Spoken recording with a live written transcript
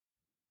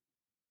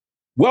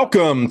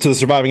Welcome to the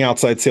Surviving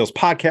Outside Sales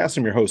Podcast.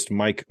 I'm your host,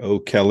 Mike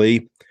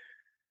O'Kelly.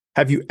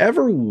 Have you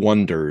ever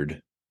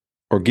wondered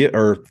or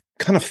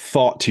kind of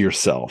thought to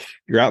yourself,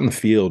 you're out in the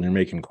field and you're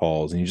making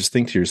calls and you just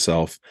think to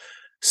yourself,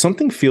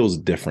 something feels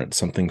different,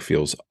 something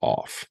feels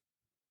off.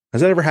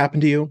 Has that ever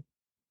happened to you?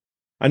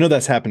 I know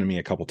that's happened to me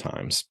a couple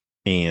times.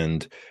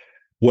 And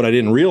what I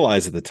didn't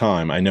realize at the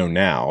time, I know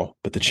now,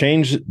 but the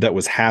change that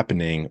was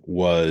happening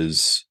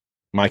was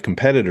my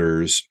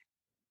competitors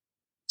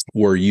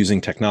were using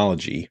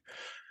technology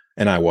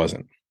and I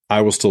wasn't.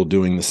 I was still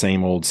doing the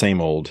same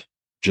old,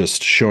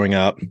 just showing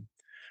up,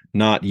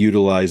 not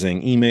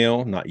utilizing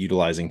email, not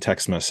utilizing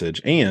text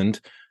message. And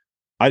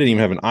I didn't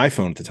even have an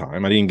iPhone at the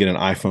time. I didn't get an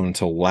iPhone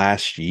until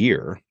last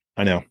year.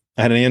 I know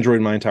I had an Android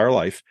my entire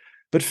life,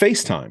 but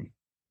FaceTime.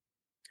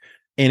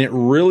 And it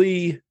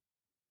really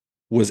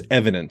was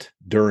evident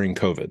during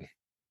COVID.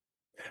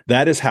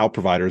 That is how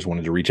providers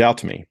wanted to reach out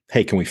to me.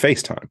 Hey, can we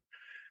FaceTime?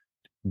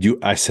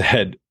 I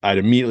said, I'd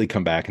immediately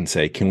come back and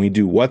say, can we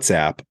do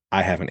WhatsApp?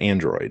 I have an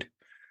Android.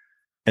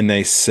 And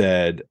they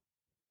said,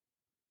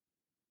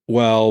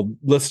 well,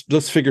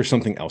 let's figure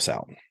something else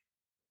out.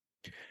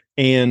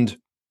 And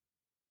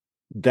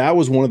that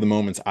was one of the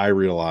moments I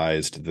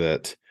realized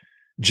that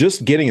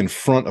just getting in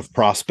front of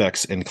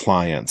prospects and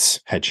clients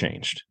had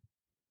changed.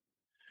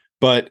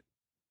 But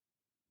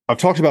I've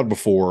talked about it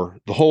before,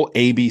 the whole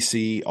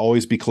ABC,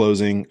 always be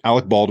closing,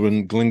 Alec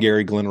Baldwin,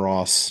 Glengarry Glen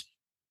Ross,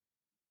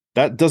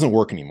 that doesn't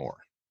work anymore.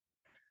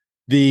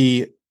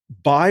 The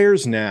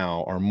buyers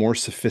now are more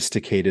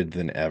sophisticated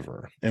than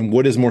ever. And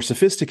what is more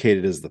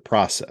sophisticated is the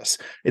process.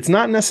 It's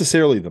not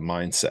necessarily the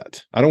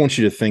mindset. I don't want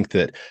you to think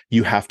that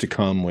you have to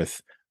come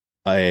with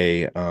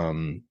a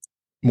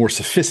more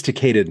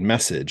sophisticated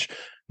message.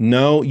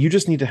 No, you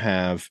just need to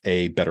have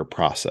a better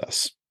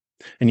process.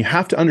 And you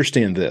have to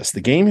understand this. The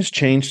game has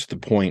changed to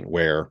the point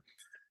where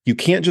you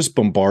can't just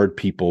bombard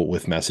people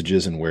with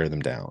messages and wear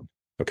them down.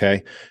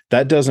 Okay.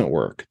 That doesn't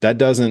work. That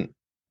doesn't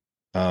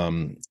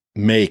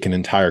make an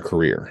entire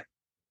career.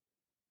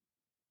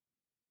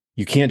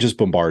 You can't just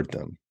bombard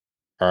them.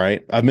 All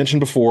right. I've mentioned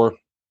before,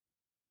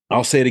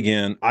 I'll say it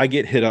again. I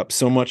get hit up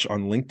so much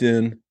on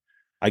LinkedIn.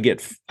 I get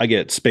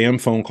spam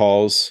phone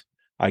calls.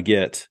 I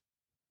get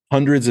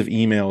hundreds of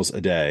emails a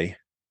day.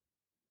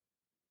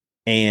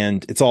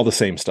 And it's all the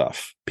same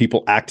stuff.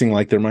 People acting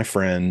like they're my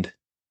friend.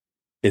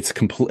 It's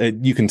complete.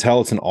 You can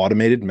tell it's an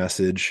automated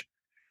message.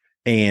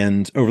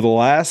 And over the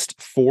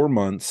last 4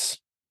 months,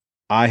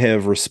 I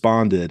have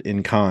responded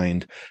in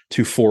kind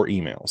to 4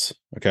 emails,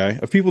 okay,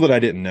 of people that I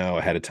didn't know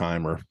ahead of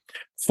time, or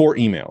 4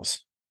 emails.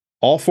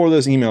 All 4 of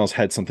those emails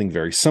had something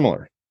very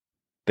similar.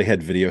 They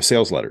had video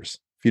sales letters.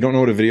 If you don't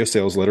know what a video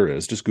sales letter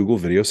is, just Google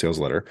video sales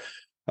letter.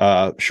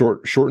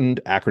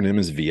 Shortened acronym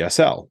is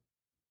VSL.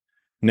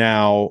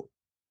 Now,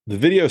 the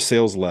video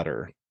sales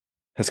letter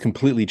has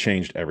completely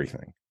changed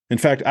everything. In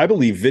fact, I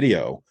believe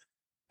video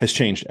has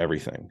changed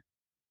everything.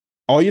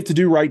 All you have to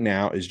do right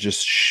now is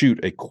just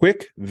shoot a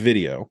quick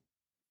video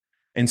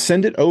and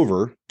send it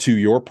over to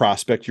your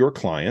prospect, your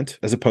client,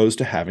 as opposed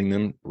to having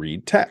them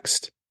read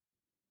text.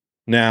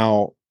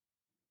 Now,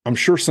 I'm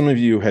sure some of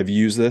you have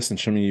used this and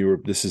some of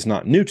you, this is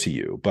not new to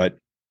you, but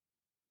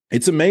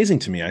it's amazing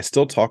to me. I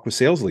still talk with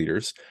sales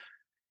leaders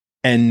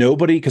and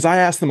nobody, because I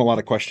ask them a lot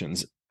of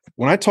questions.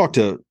 When I talk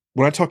to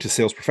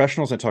sales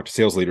professionals, I talk to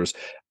sales leaders,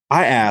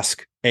 I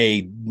ask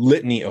a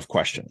litany of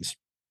questions.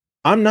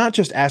 I'm not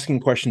just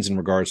asking questions in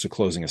regards to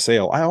closing a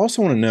sale. I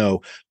also want to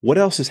know what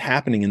else is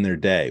happening in their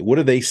day. What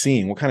are they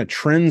seeing? What kind of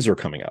trends are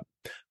coming up?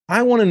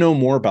 I want to know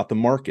more about the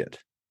market.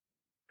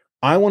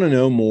 I want to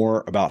know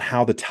more about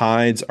how the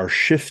tides are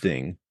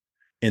shifting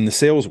in the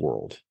sales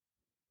world.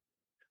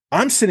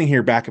 I'm sitting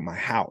here back at my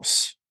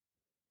house.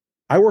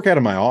 I work out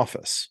of my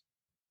office.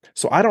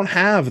 So I don't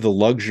have the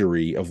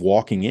luxury of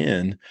walking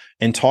in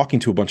and talking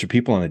to a bunch of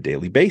people on a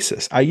daily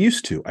basis. I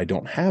used to. I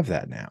don't have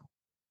that now.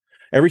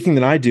 Everything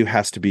that I do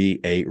has to be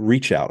a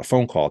reach out, a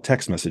phone call, a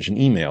text message, an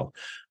email.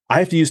 I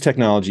have to use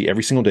technology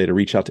every single day to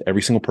reach out to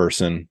every single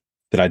person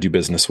that I do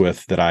business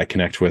with, that I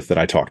connect with, that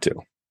I talk to.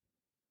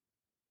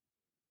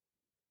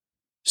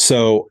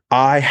 So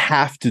I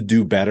have to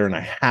do better and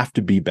I have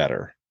to be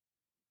better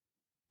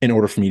in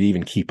order for me to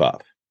even keep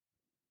up.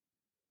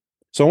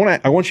 So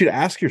I want you to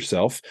ask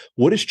yourself,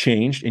 what has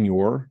changed in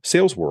your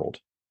sales world?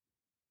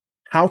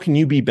 How can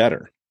you be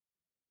better?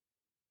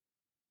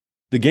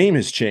 The game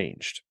has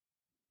changed.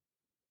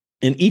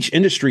 In each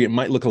industry, it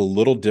might look a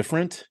little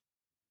different,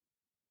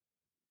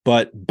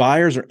 but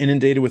buyers are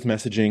inundated with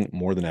messaging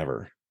more than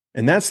ever.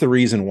 And that's the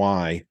reason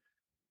why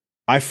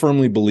I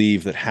firmly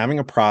believe that having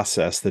a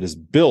process that is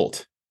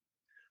built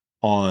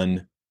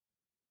on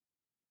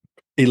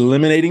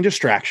eliminating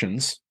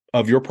distractions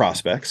of your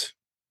prospects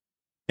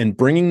and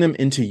bringing them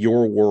into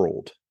your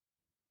world,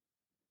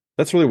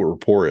 that's really what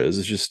rapport is.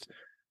 It's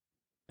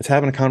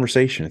having a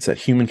conversation. It's that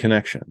human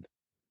connection.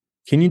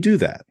 Can you do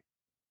that?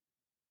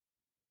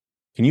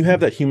 Can you have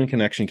that human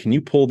connection? Can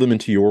you pull them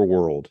into your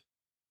world?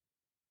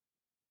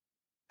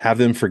 Have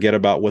them forget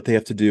about what they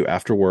have to do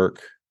after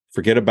work,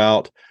 forget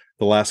about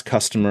the last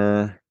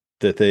customer,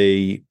 that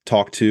they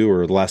talk to,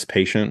 or the last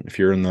patient, if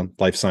you're in the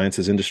life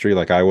sciences industry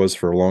like I was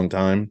for a long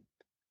time,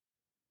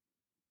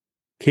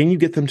 can you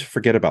get them to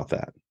forget about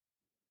that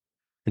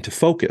and to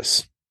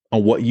focus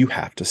on what you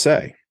have to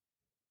say?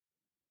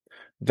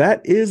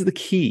 That is the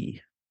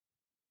key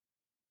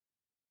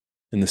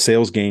in the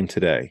sales game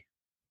today.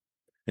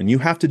 And you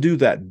have to do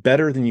that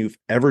better than you've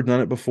ever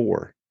done it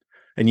before.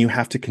 And you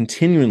have to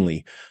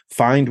continually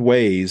find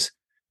ways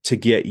to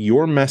get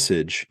your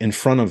message in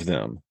front of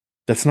them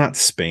that's not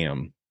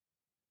spam.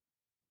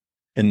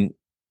 And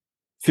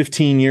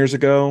 15 years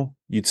ago,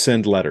 you'd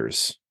send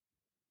letters,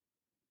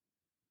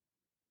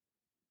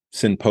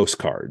 send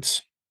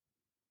postcards,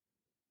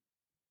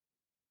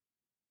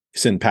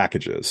 send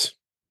packages.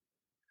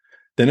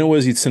 Then it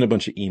was you'd send a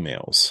bunch of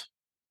emails.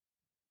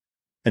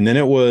 And then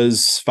it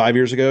was 5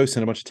 years ago,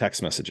 send a bunch of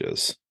text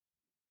messages.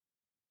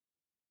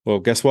 Well,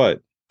 guess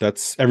what?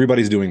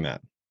 Everybody's doing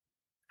that.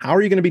 How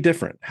are you going to be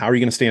different? How are you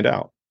going to stand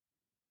out?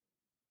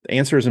 The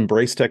answer is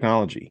embrace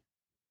technology.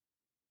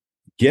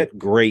 Get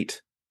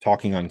great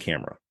talking on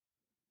camera.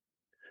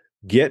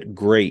 Get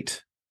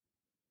great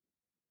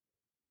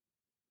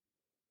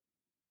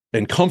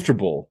and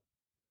comfortable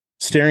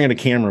staring at a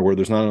camera where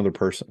there's not another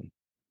person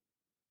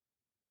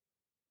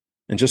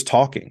and just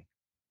talking.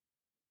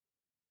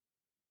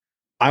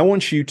 I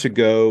want you to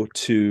go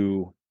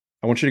to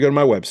my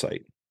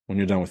website when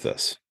you're done with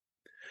this.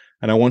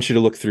 And I want you to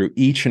look through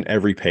each and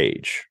every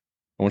page.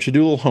 I want you to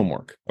do a little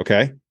homework,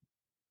 okay?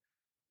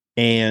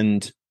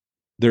 And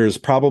there's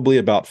probably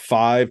about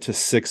 5 to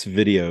 6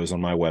 videos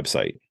on my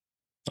website.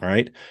 All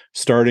right.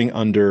 Starting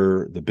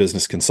under the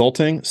business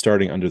consulting,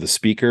 starting under the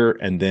speaker,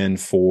 and then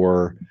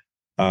for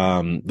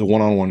the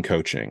one-on-one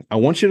coaching. I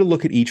want you to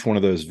look at each one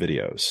of those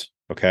videos.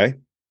 Okay.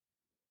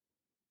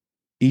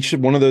 Each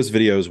one of those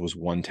videos was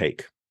one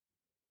take.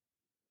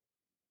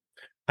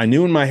 I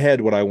knew in my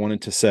head what I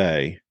wanted to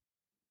say.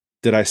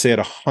 Did I say it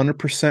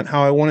 100%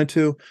 how I wanted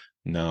to?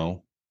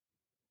 No.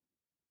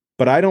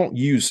 But I don't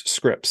use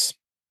scripts.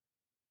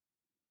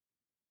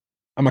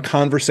 I'm a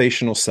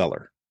conversational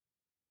seller.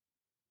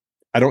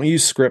 I don't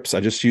use scripts. I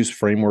just use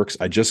frameworks.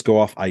 I just go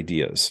off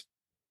ideas.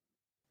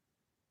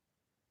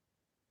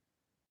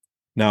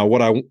 Now,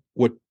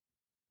 what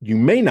you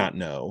may not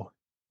know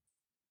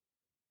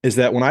is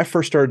that when I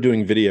first started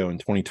doing video in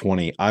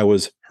 2020, I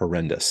was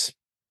horrendous.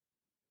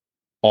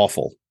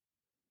 Awful.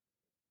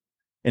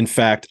 In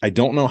fact, I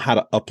don't know how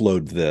to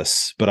upload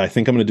this, but I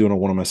think I'm going to do it on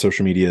one of my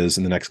social medias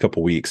in the next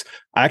couple of weeks.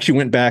 I actually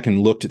went back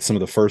and looked at some of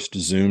the first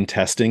Zoom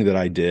testing that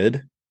I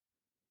did.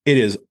 It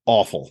is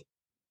awful.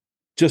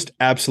 Just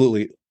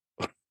absolutely.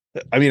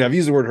 I mean, I've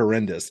used the word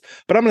horrendous,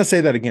 but I'm going to say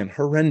that again.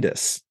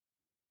 Horrendous.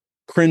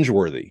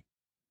 Cringeworthy.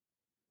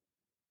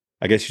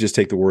 I guess you just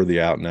take the worthy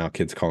out now.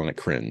 Kids calling it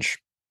cringe.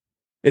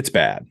 It's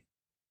bad.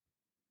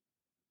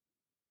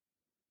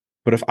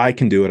 But if I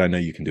can do it, I know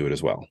you can do it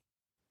as well.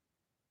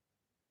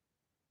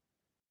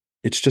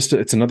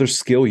 It's another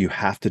skill you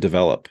have to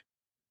develop.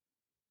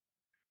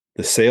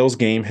 The sales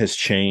game has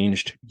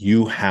changed.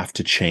 You have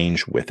to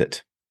change with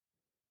it.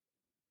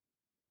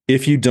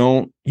 If you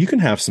don't, you can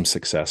have some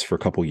success for a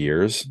couple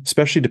years,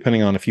 especially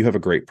depending on if you have a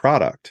great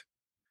product.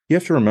 You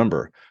have to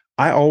remember,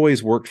 I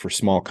always worked for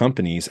small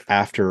companies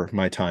after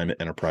my time at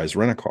Enterprise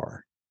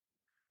Rent-A-Car.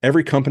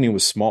 Every company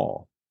was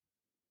small.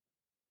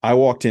 I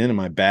walked in and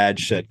my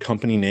badge said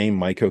company name,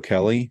 Mike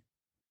O'Kelly.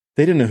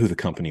 They didn't know who the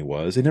company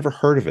was. They never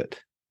heard of it.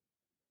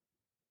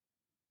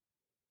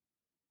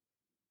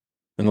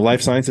 In the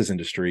life sciences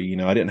industry,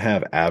 I didn't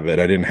have Abbott.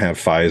 I didn't have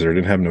Pfizer. I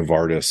didn't have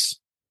Novartis.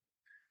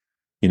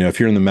 If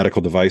you're in the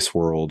medical device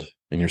world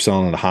and you're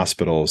selling to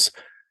hospitals,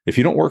 if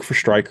you don't work for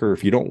Stryker,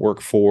 if you don't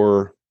work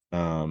for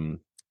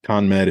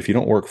ConMed, if you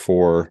don't work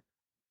for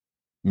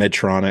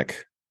Medtronic,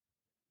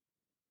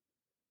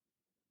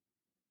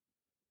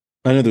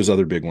 I know there's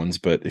other big ones,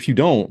 but if you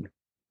don't,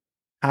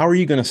 how are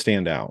you going to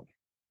stand out?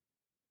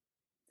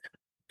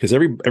 Because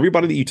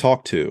everybody that you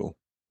talk to,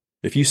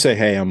 if you say,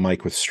 hey, I'm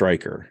Mike with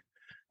Stryker,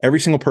 every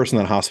single person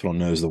in that hospital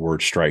knows the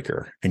word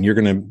Stryker, and you're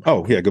going to,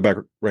 oh yeah, go back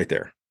right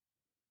there.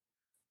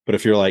 But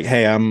if you're like,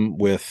 hey, I'm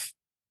with,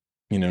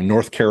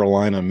 North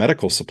Carolina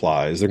Medical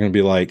Supplies, they're going to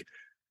be like,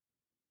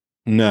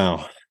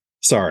 no,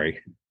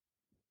 sorry.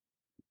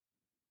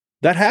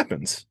 That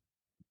happens.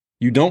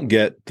 You don't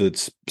get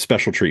the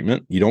special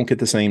treatment. You don't get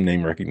the same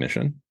name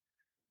recognition.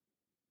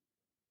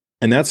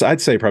 And that's,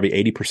 I'd say, probably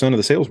 80% of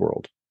the sales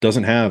world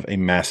doesn't have a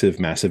massive,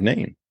 massive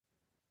name.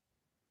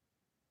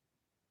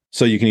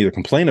 So you can either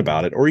complain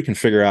about it or you can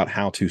figure out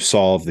how to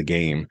solve the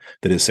game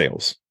that is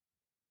sales.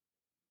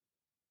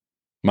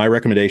 My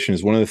recommendation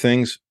is one of the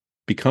things,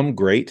 become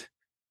great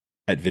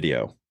at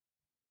video.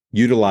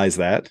 Utilize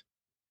that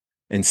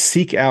and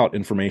seek out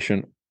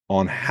information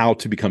on how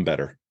to become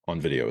better on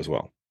video as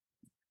well.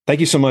 Thank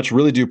you so much.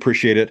 Really do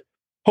appreciate it.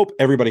 Hope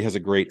everybody has a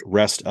great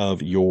rest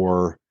of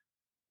your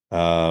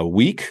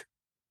week.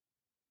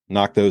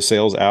 Knock those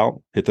sales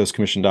out, hit those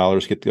commission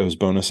dollars, get those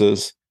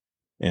bonuses,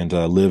 and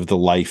live the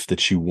life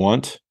that you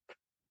want.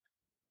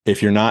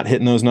 If you're not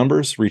hitting those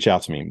numbers, reach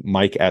out to me,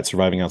 Mike at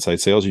Surviving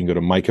Outside Sales. You can go to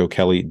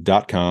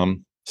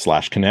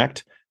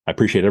mikeokelly.com/connect. I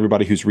appreciate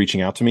everybody who's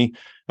reaching out to me.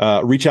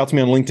 Reach out to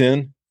me on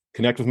LinkedIn.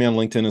 Connect with me on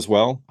LinkedIn as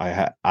well.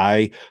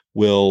 I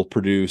will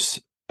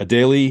produce a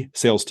daily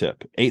sales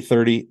tip,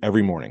 8:30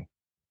 every morning.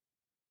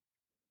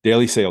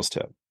 Daily sales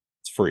tip.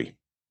 It's free.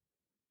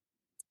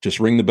 Just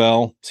ring the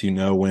bell so you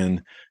know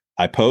when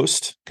I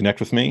post. Connect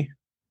with me.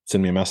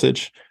 Send me a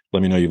message.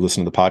 Let me know you've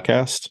listened to the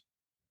podcast.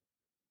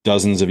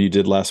 Dozens of you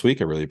did last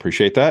week. I really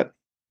appreciate that.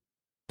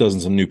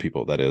 Dozens of new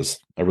people, that is.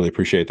 I really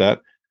appreciate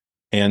that.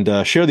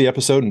 And share the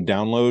episode and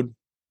download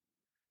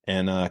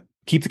and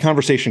keep the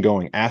conversation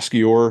going. Ask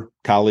your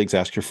colleagues,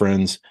 ask your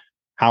friends,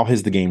 how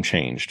has the game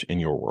changed in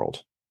your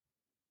world?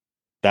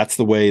 That's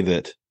the way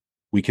that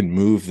we can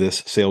move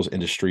this sales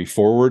industry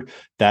forward.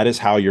 That is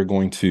how you're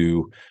going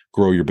to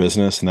grow your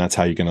business, and that's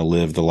how you're going to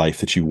live the life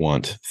that you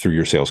want through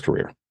your sales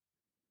career.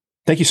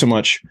 Thank you so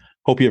much.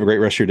 Hope you have a great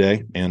rest of your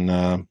day, and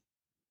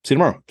see you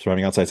tomorrow.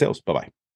 Surviving Outside Sales. Bye-bye.